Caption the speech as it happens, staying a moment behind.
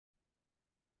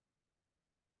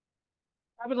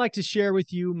I would like to share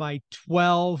with you my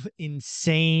 12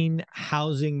 insane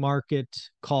housing market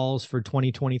calls for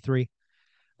 2023.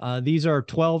 These are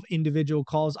 12 individual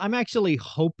calls. I'm actually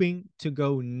hoping to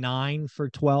go 9 for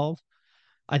 12.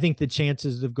 I think the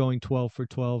chances of going 12 for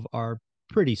 12 are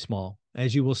pretty small.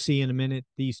 As you will see in a minute,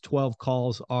 these 12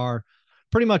 calls are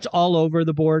pretty much all over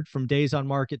the board, from days on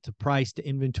market to price to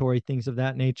inventory, things of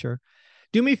that nature.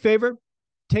 Do me a favor,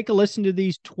 take a listen to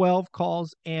these 12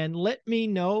 calls and let me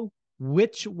know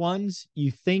which ones you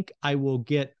think I will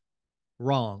get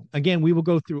wrong. Again, we will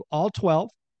go through all 12.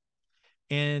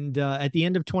 And at the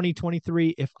end of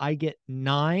 2023, if I get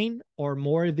 9 or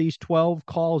more of these 12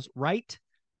 calls right,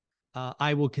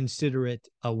 I will consider it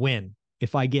a win.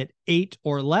 If I get 8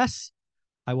 or less,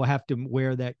 I will have to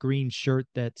wear that green shirt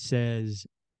that says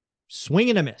swing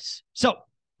and a miss. So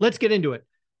let's get into it.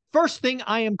 First thing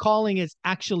I am calling is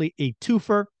actually a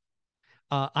twofer.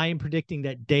 I am predicting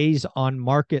that days on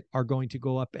market are going to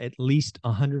go up at least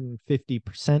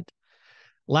 150%.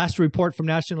 Last report from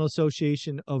National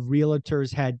Association of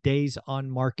Realtors had days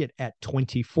on market at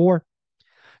 24.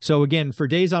 So again, for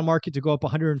days on market to go up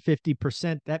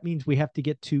 150%, that means we have to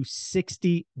get to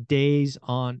 60 days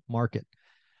on market.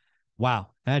 Wow,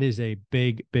 that is a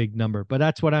big, big number, but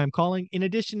that's what I'm calling. In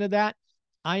addition to that,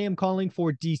 I am calling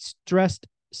for distressed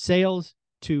sales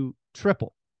to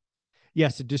triple.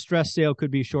 Yes, a distressed sale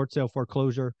could be a short sale,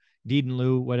 foreclosure, deed in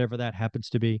lieu, whatever that happens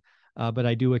to be. But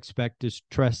I do expect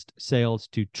distressed sales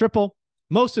to triple.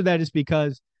 Most of that is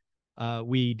because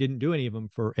we didn't do any of them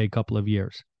for a couple of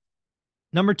years.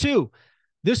 Number two,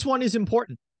 this one is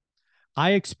important.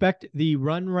 I expect the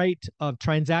run rate of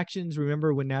transactions.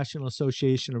 Remember, when National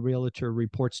Association of Realtor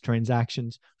reports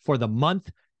transactions for the month,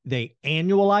 they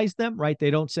annualize them, right?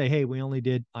 They don't say, hey, we only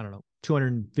did, I don't know,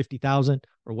 250,000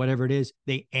 or whatever it is.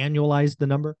 They annualize the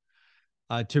number.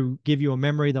 To give you a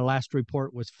memory, the last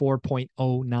report was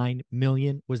 4.09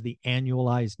 million was the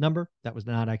annualized number. That was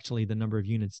not actually the number of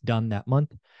units done that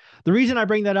month. The reason I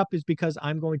bring that up is because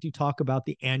I'm going to talk about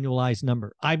the annualized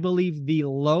number. I believe the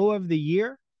low of the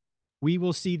year, we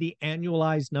will see the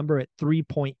annualized number at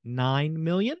 3.9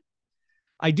 million.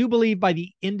 I do believe by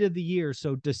the end of the year,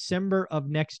 so December of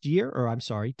next year, or I'm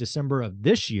sorry, December of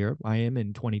this year, I am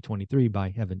in 2023, by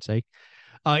heaven's sake,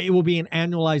 it will be an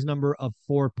annualized number of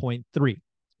 4.3.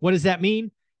 What does that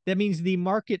mean? That means the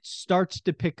market starts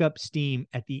to pick up steam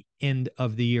at the end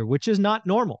of the year, which is not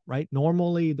normal, right?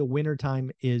 Normally, the wintertime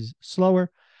is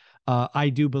slower. I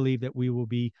do believe that we will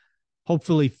be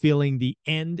hopefully feeling the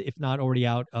end, if not already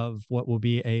out, of what will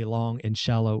be a long and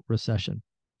shallow recession.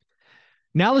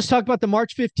 Now let's talk about the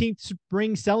March 15th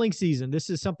spring selling season. This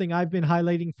is something I've been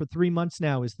highlighting for 3 months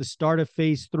now, is the start of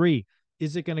phase 3.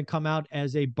 Is it going to come out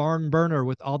as a barn burner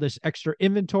with all this extra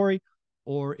inventory,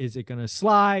 or is it going to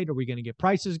slide? Are we going to get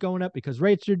prices going up because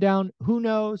rates are down? Who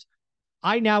knows?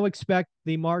 I now expect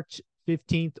the March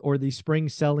 15th or the spring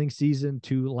selling season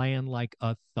to land like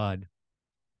a thud.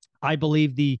 I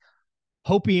believe the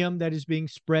hopium that is being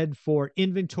spread for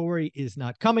inventory is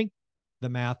not coming. The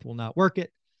math will not work it.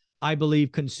 I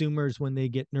believe consumers, when they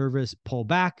get nervous, pull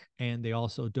back, and they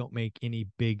also don't make any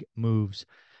big moves.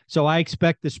 So I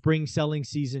expect the spring selling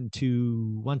season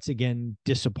to once again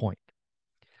disappoint.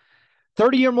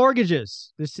 30-year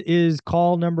mortgages. This is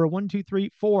call number 1, 2,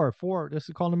 3, 4. This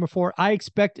is call number 4. I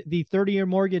expect the 30-year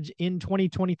mortgage in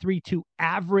 2023 to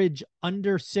average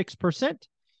under 6%.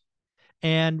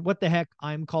 And what the heck,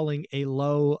 I'm calling a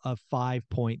low of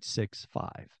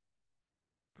 5.65.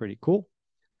 Pretty cool.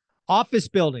 Office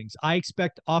buildings. I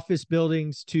expect office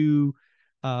buildings to,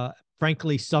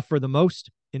 frankly, suffer the most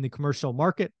in the commercial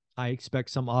market. I expect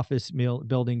some office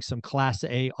buildings, some Class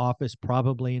A office,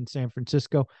 probably in San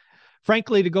Francisco,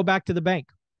 frankly, to go back to the bank.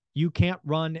 You can't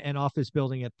run an office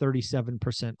building at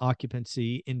 37%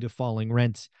 occupancy into falling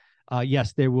rents.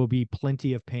 Yes, there will be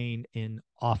plenty of pain in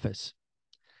office.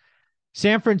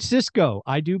 San Francisco,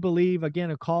 I do believe,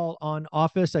 again, a call on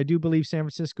office. I do believe San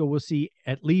Francisco will see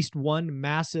at least one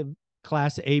massive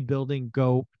Class A building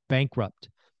go bankrupt,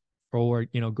 or,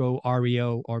 go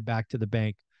REO or back to the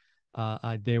bank.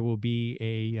 There will be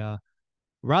a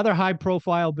rather high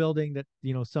profile building that,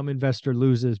 some investor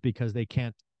loses because they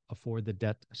can't afford the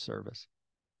debt service.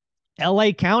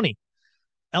 LA County.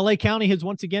 LA County has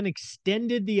once again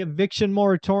extended the eviction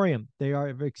moratorium. They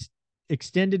are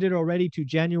extended it already to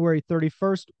January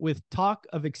 31st, with talk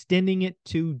of extending it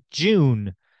to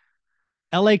June.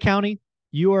 LA County,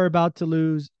 you are about to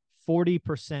lose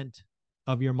 40%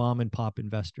 of your mom and pop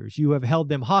investors. You have held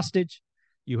them hostage.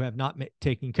 You have not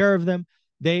taken care of them.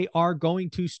 They are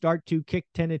going to start to kick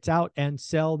tenants out and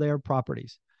sell their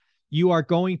properties. you are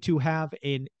going to have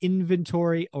an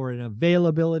inventory or an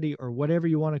availability or whatever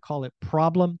you want to call it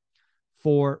problem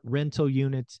for rental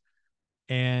units,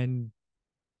 and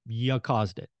you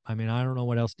caused it. I mean, I don't know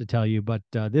what else to tell you, but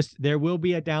there will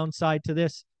be a downside to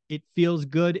this. It feels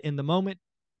good in the moment,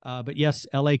 but yes,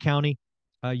 LA County,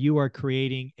 you are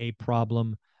creating a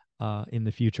problem in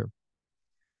the future.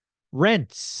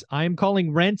 Rents. I'm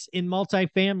calling rents in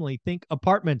multifamily, think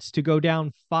apartments, to go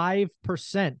down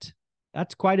 5%.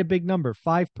 That's quite a big number,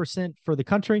 5% for the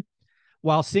country,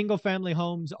 while single family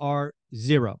homes are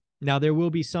 0. Now, there will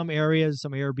be some areas,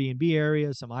 some Airbnb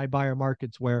areas, some iBuyer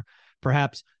markets where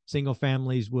perhaps single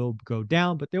families will go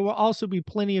down, but there will also be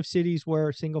plenty of cities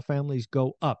where single families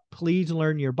go up. Please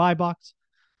learn your buy box.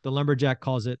 The Lumberjack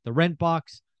calls it the rent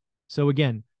box. So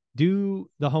again, do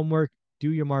the homework,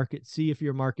 do your market, see if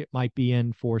your market might be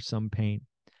in for some pain.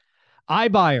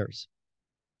 iBuyers,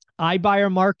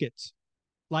 iBuyer markets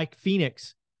like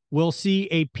Phoenix will see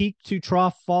a peak to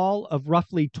trough fall of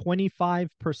roughly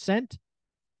 25%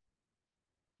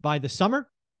 by the summer.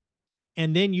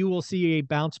 And then you will see a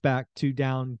bounce back to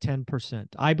down 10%.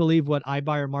 I believe what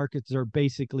iBuyer markets are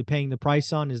basically paying the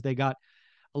price on is they got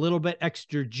a little bit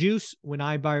extra juice when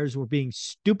iBuyers were being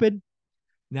stupid.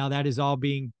 Now that is all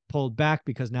being pulled back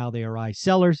because now they are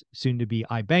iSellers, soon to be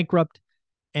iBankrupt.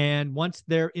 And once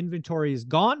their inventory is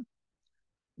gone,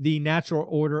 the natural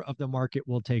order of the market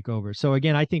will take over. So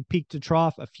again, I think peak to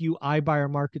trough, a few iBuyer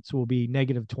markets will be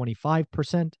negative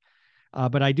 25%.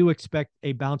 But I do expect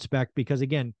a bounce back because,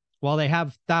 again, while they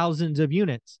have thousands of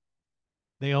units,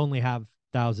 they only have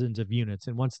thousands of units.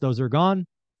 And once those are gone,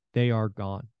 they are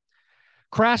gone.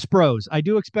 Crash Bros. I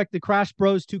do expect the Crash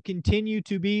Bros to continue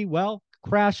to be, well,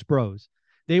 Crash Bros.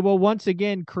 They will once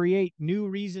again create new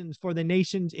reasons for the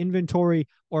nation's inventory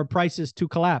or prices to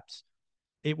collapse.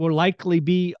 It will likely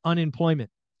be unemployment.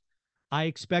 I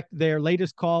expect their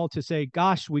latest call to say,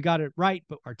 gosh, we got it right,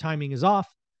 but our timing is off.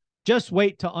 Just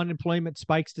wait till unemployment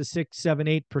spikes to 6, 7,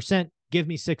 8%. Give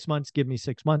me 6 months. Give me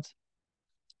 6 months.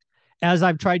 As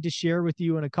I've tried to share with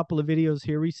you in a couple of videos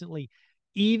here recently,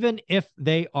 even if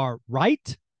they are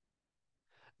right,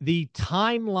 the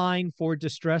timeline for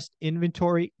distressed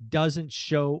inventory doesn't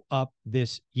show up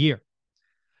this year.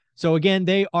 So again,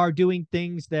 they are doing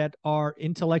things that are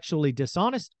intellectually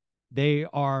dishonest. They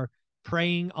are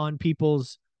preying on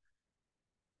people's,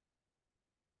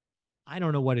 I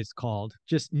don't know what it's called,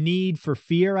 just need for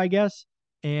fear, I guess.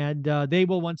 And they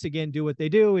will once again do what they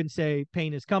do and say,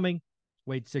 pain is coming,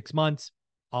 wait 6 months,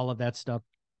 all of that stuff.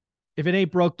 If it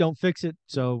ain't broke, don't fix it.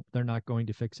 So they're not going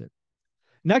to fix it.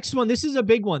 Next one, this is a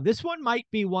big one. This one might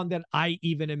be one that I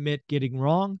even admit getting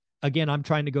wrong. Again, I'm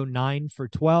trying to go 9 for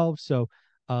 12. So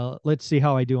let's see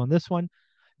how I do on this one.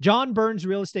 John Burns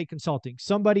Real Estate Consulting,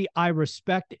 somebody I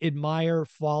respect, admire,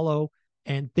 follow,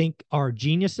 and think are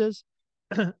geniuses.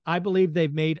 I believe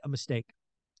they've made a mistake.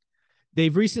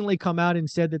 They've recently come out and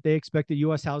said that they expect the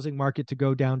U.S. housing market to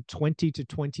go down 20 to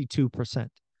 22%.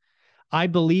 I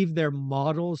believe their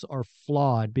models are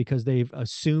flawed because they've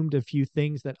assumed a few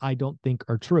things that I don't think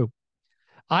are true.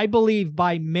 I believe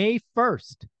by May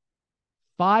 1st,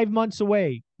 5 months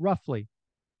away, roughly,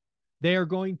 they are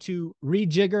going to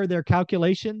rejigger their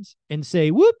calculations and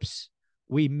say, whoops,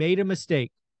 we made a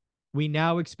mistake. We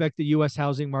now expect the U.S.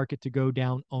 housing market to go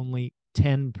down only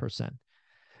 10%.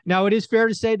 Now, it is fair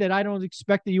to say that I don't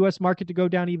expect the U.S. market to go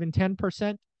down even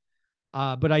 10%,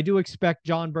 but I do expect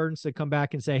John Burns to come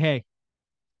back and say, hey,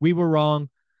 we were wrong.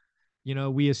 You know,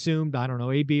 we assumed, I don't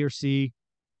know, A, B, or C.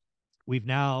 We've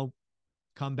now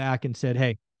come back and said,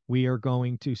 hey, we are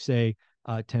going to say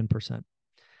 10%.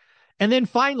 And then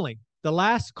finally, the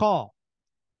last call.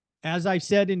 As I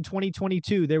said in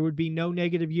 2022, there would be no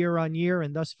negative year on year.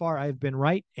 And thus far, I've been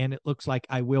right. And it looks like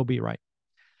I will be right.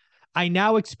 I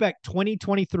now expect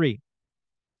 2023,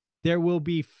 there will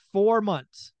be 4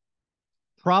 months,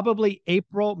 probably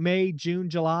April, May, June,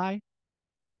 July,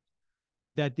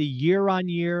 that the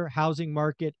year-on-year housing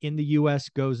market in the U.S.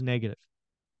 goes negative.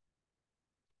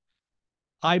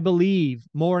 I believe,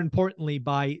 more importantly,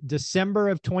 by December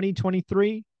of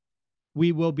 2023,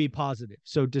 we will be positive.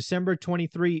 So December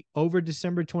 23 over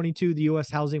December 22, the U.S.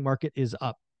 housing market is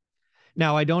up.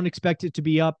 Now, I don't expect it to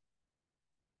be up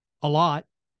a lot.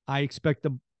 I expect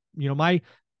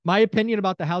my opinion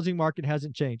about the housing market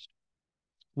hasn't changed.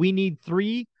 We need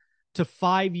 3 to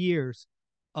 5 years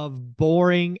of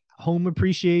boring home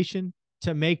appreciation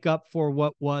to make up for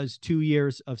what was 2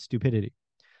 years of stupidity.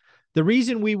 The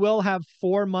reason we will have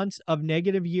 4 months of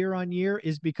negative year on year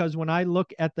is because when I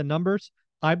look at the numbers,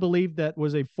 I believe that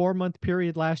was a 4-month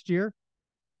period last year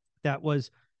that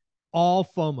was all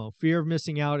FOMO, fear of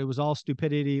missing out. It was all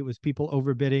stupidity. It was people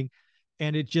overbidding.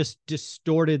 and it just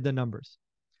distorted the numbers.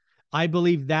 I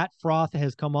believe that froth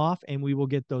has come off and we will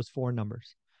get those 4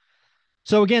 numbers.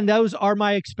 So again, those are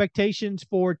my expectations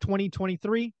for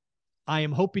 2023. I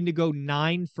am hoping to go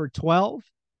 9 for 12.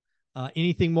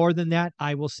 Anything more than that,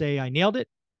 I will say I nailed it.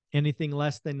 Anything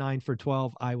less than 9 for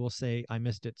 12, I will say I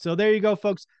missed it. So there you go,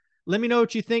 folks. Let me know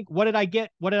what you think. What did I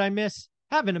get? What did I miss?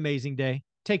 Have an amazing day.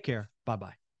 Take care.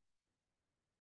 Bye-bye.